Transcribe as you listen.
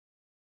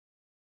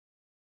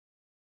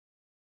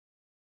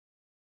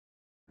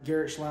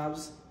Garet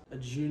Schlabs, a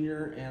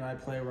junior, and I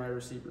play wide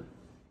receiver.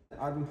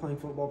 I've been playing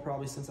football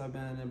probably since I've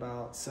been in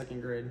about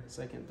second,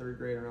 third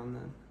grade, around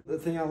then. The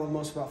thing I love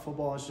most about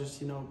football is just,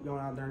 going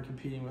out there and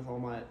competing with all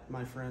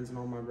my friends and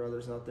all my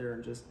brothers out there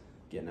and just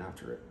getting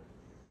after it.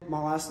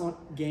 My last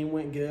game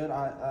went good.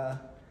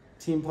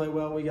 Team played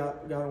well. We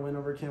got a win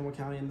over Campbell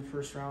County in the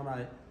first round.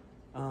 I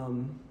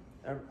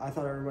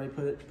thought everybody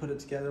put it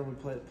together. We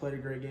played a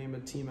great game, a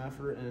team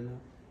effort, and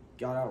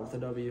got out with a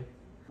W.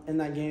 In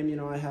that game,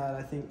 I had,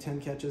 I think, 10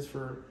 catches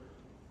for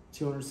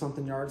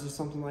 200-something yards or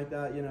something like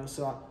that,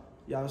 So,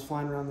 I was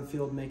flying around the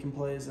field making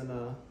plays and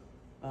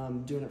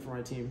doing it for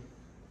my team.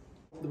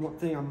 The one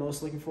thing I'm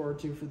most looking forward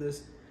to for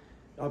this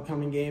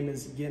upcoming game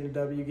is getting a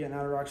W, getting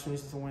out of Rock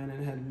Springs with a win,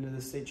 and heading into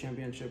the state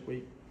championship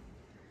week.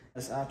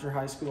 After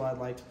high school, I'd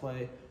like to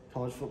play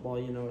college football.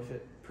 If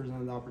it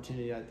presented the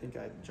opportunity, I think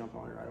I'd jump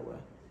on it right away.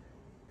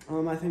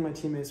 I think my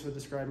teammates would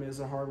describe me as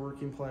a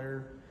hardworking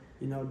player,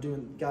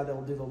 guy that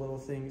will do the little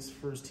things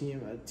for his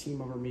team, a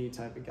team over me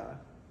type of guy.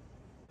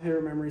 My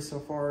favorite memory so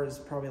far is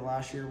probably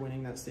last year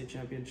winning that state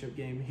championship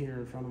game here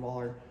in front of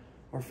all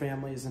our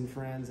families and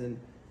friends and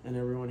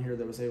everyone here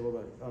that was able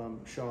to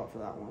show up for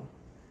that one.